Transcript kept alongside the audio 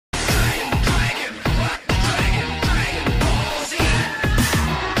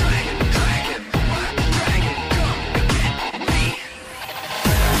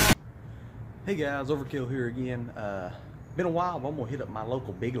Hey guys, Overkill here again. Been a while, but I'm gonna hit up my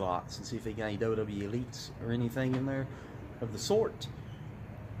local Big Lots and see if they got any WWE Elites or anything in there of the sort.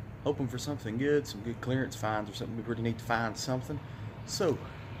 Hoping for something good, some good clearance finds or something. It'd be pretty neat to find something. So,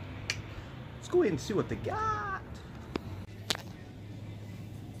 let's go ahead and see what they got.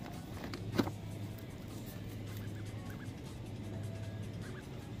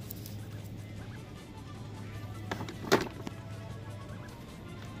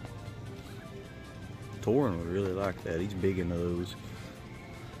 Torin would really like that. He's big in those.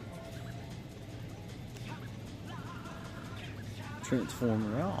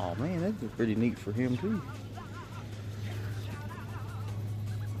 Transformer. Oh man, that'd be pretty neat for him too.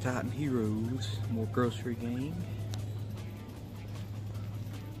 Titan Heroes. More grocery game.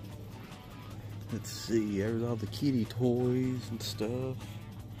 Let's see. There's all the kitty toys and stuff.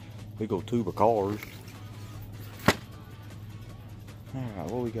 Big old tube of cars.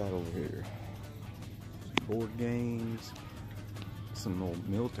 Alright, what we got over here? Board games, some old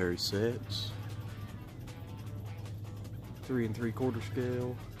military sets, 3 3/4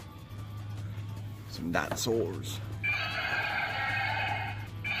 scale, some dinosaurs.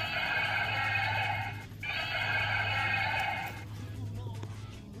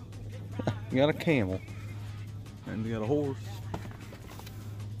 You got a camel, and you got a horse.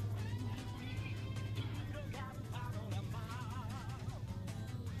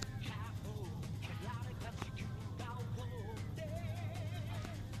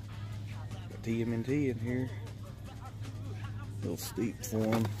 TMNT in here. A little steep for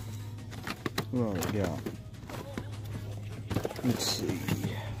them. What do we got? Let's see.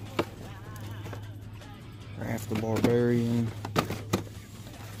 Craft the Barbarian. A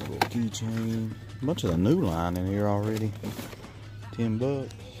little keychain. A bunch of the new line in here already. $10.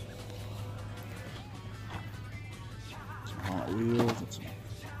 Some Hot Wheels and some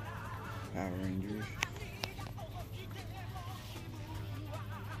Power Rangers.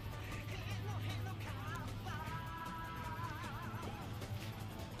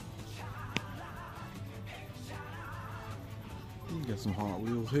 Got some Hot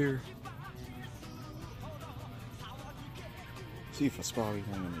Wheels here. See if I spot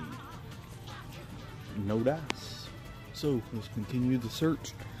anything I need. No dice. So let's continue the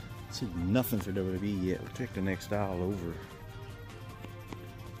search. See nothing for WWE yet. We'll check the next aisle over.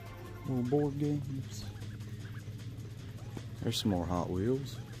 Little board games. There's some more Hot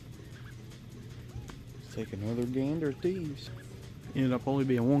Wheels. Let's take another gander at these. Ended up only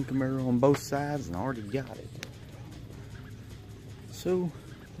being one Camaro on both sides, and I already got it. So,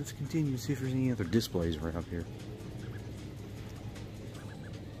 let's continue to see if there's any other displays around here.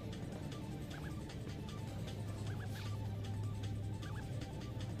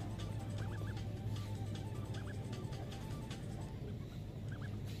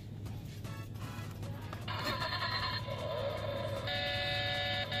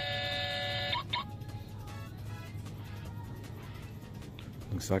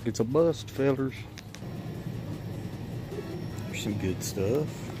 Looks like it's a bust, fellers. Some good stuff.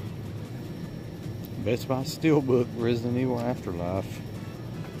 Best Buy Steelbook Resident Evil Afterlife.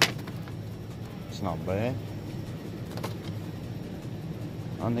 It's not bad.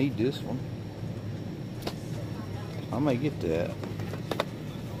 I need this one. I may get that.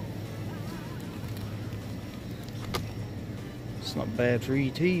 It's not bad for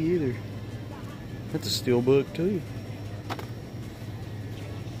ET either. That's a Steelbook too.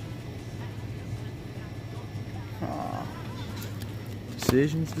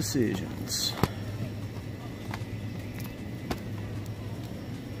 Decisions.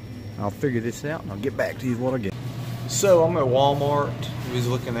 I'll figure this out and I'll get back to you with what I get. So I'm at Walmart. We was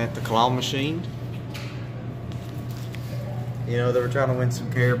looking at the claw machine. You know, they were trying to win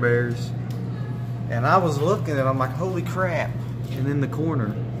some Care Bears. And I was looking and I'm like, holy crap. And in the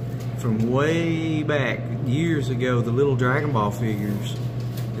corner, from way back, years ago, the little Dragon Ball figures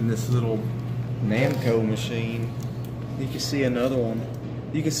in this little Namco machine. You can see another one.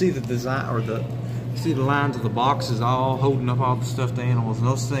 You can see the design, or you see the lines of the boxes all holding up all the stuffed animals. And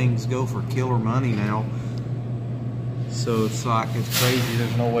those things go for killer money now. So it's like, it's crazy.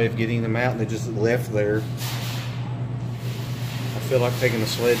 There's no way of getting them out, and they just left there. I feel like taking a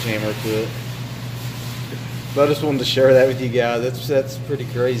sledgehammer to it. But I just wanted to share that with you guys. That's pretty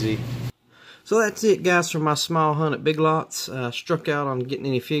crazy. So that's it, guys, for my small hunt at Big Lots. Struck out on getting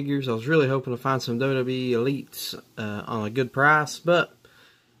any figures. I was really hoping to find some WWE Elites on a good price, but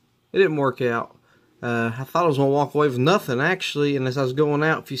it didn't work out. I thought I was going to walk away with nothing, actually, and as I was going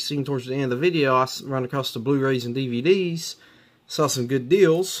out, if you've seen towards the end of the video, I ran across the Blu-rays and DVDs. Saw some good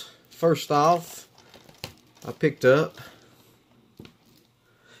deals. First off, I picked up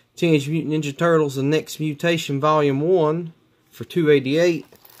Teenage Mutant Ninja Turtles: The Next Mutation Volume 1 for $2.88.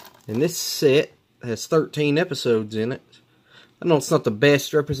 And this set has 13 episodes in it. I know it's not the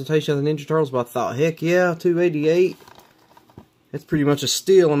best representation of the Ninja Turtles, but I thought, heck yeah, $2.88. That's pretty much a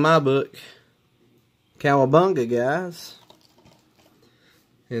steal in my book. Cowabunga, guys.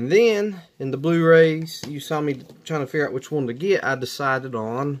 And then, in the Blu-rays, you saw me trying to figure out which one to get. I decided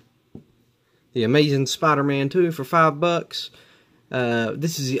on The Amazing Spider-Man 2 for $5.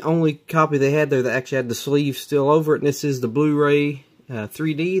 This is the only copy they had there that actually had the sleeve still over it. And this is the Blu-ray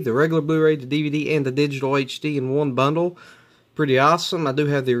 3D, the regular Blu-ray, the DVD, and the digital HD in one bundle. Pretty awesome. I do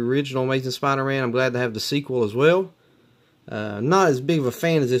have the original Amazing Spider-Man. I'm glad to have the sequel as well. Not as big of a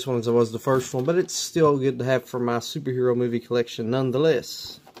fan as this one as I was the first one, but it's still good to have for my superhero movie collection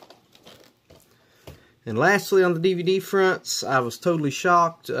nonetheless. And lastly, on the DVD fronts, I was totally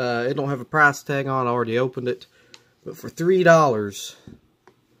shocked. It don't have a price tag on. I already opened it. But for $3,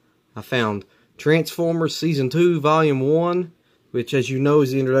 I found Transformers Season 2 Volume 1, which, as you know,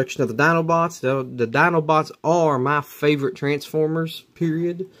 is the introduction of the Dinobots. The Dinobots are my favorite Transformers,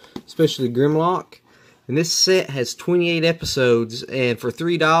 period. Especially Grimlock. And this set has 28 episodes, and for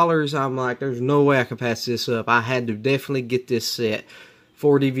 $3, I'm like, there's no way I can pass this up. I had to definitely get this set.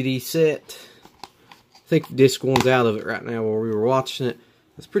 4 DVD set. I think disc one's out of it right now while we were watching it.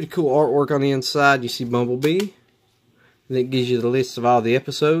 It's pretty cool artwork on the inside. You see Bumblebee. And it gives you the list of all the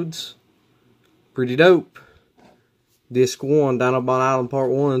episodes. Pretty dope. Disc 1, Dinobot Island Part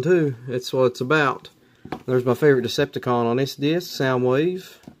 1 and 2. That's what it's about. There's my favorite Decepticon on this disc,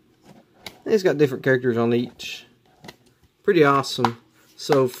 Soundwave. It's got different characters on each. Pretty awesome.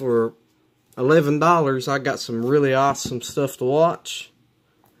 So for $11, I got some really awesome stuff to watch.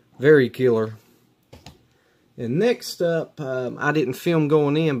 Very killer. And next up, I didn't film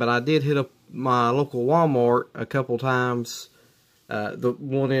going in, but I did hit up my local Walmart a couple times. The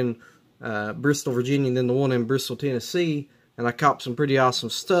one in Bristol, Virginia, and then the one in Bristol, Tennessee. And I caught some pretty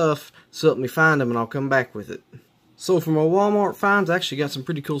awesome stuff. So let me find them and I'll come back with it. So for my Walmart finds, I actually got some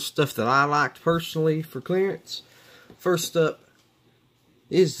pretty cool stuff that I liked personally for clearance. First up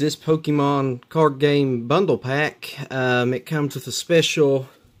is this Pokemon card game bundle pack. It comes with a special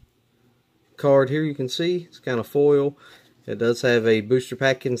card here, you can see. It's kind of foil. It does have a booster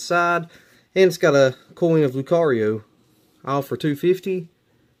pack inside. And it's got a coin of Lucario. All for $2.50.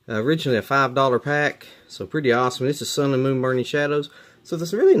 Originally a $5 pack. So pretty awesome. This is Sun and Moon Burning Shadows. So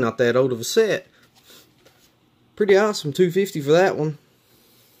that's really not that old of a set. Pretty awesome, $2.50 for that one.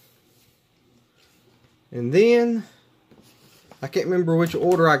 And then, I can't remember which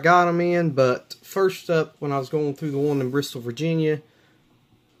order I got them in, but first up, when I was going through the one in Bristol, Virginia,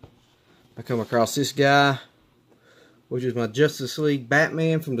 I come across this guy, which is my Justice League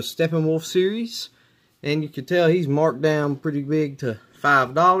Batman from the Steppenwolf series. And you can tell he's marked down pretty big to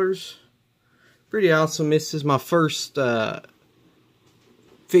 $5. Pretty awesome. This is my first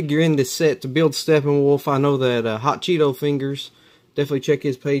figure in this set to build Steppenwolf. I know that Hot Cheeto Fingers, definitely check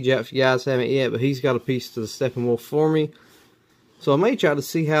his page out if you guys haven't yet, but he's got a piece to the Steppenwolf for me. So I may try to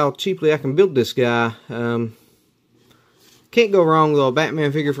see how cheaply I can build this guy. Can't go wrong with a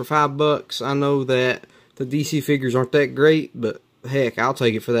Batman figure for $5. I know that the DC figures aren't that great, but heck, I'll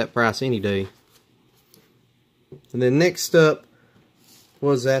take it for that price any day. And then next up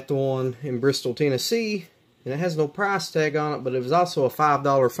was that the one in Bristol, Tennessee. And it has no price tag on it, but it was also a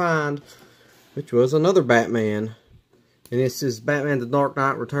 $5 find, which was another Batman. And this is Batman the Dark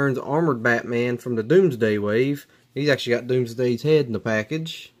Knight Returns Armored Batman from the Doomsday Wave. He's actually got Doomsday's head in the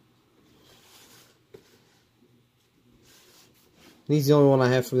package. And he's the only one I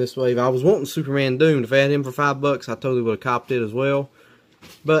have from this wave. I was wanting Superman Doom. If I had him for $5, I totally would have copped it as well.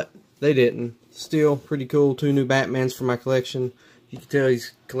 But they didn't. Still pretty cool. 2 new Batmans for my collection. You can tell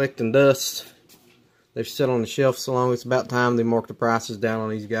he's collecting dust. They've sat on the shelf so long, it's about time they mark the prices down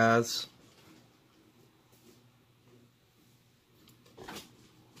on these guys.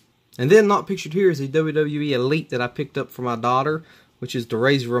 And then not pictured here is a WWE Elite that I picked up for my daughter, which is the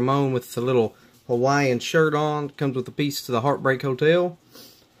Razor Ramon with the little Hawaiian shirt on. Comes with a piece to the Heartbreak Hotel.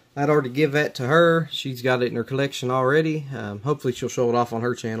 I'd already give that to her. She's got it in her collection already. Hopefully she'll show it off on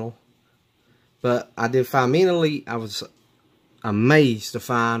her channel. But I did find me an Elite. I was amazed to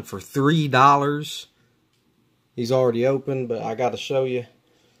find for $3. He's already open, but I got to show you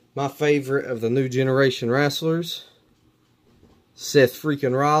my favorite of the new generation wrestlers, Seth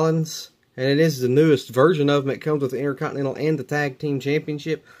freaking Rollins. And it is the newest version of him. It comes with the Intercontinental and the Tag Team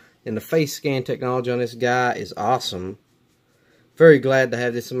Championship. And the face scan technology on this guy is awesome. Very glad to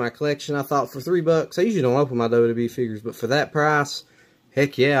have this in my collection. I thought for $3, I usually don't open my WWE figures, but for that price,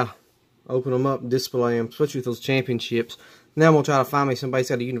 heck yeah. Open them up and display them, especially with those championships. Now I'm going to try to find me somebody that's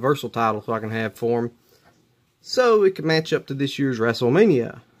got a Universal title so I can have for him, so it can match up to this year's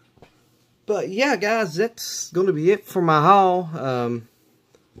WrestleMania. But yeah, guys, that's going to be it for my haul.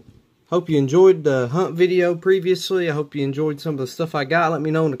 Hope you enjoyed the hunt video previously. I hope you enjoyed some of the stuff I got. Let me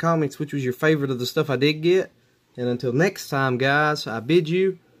know in the comments which was your favorite of the stuff I did get. And until next time, guys, I bid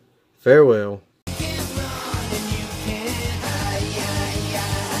you farewell.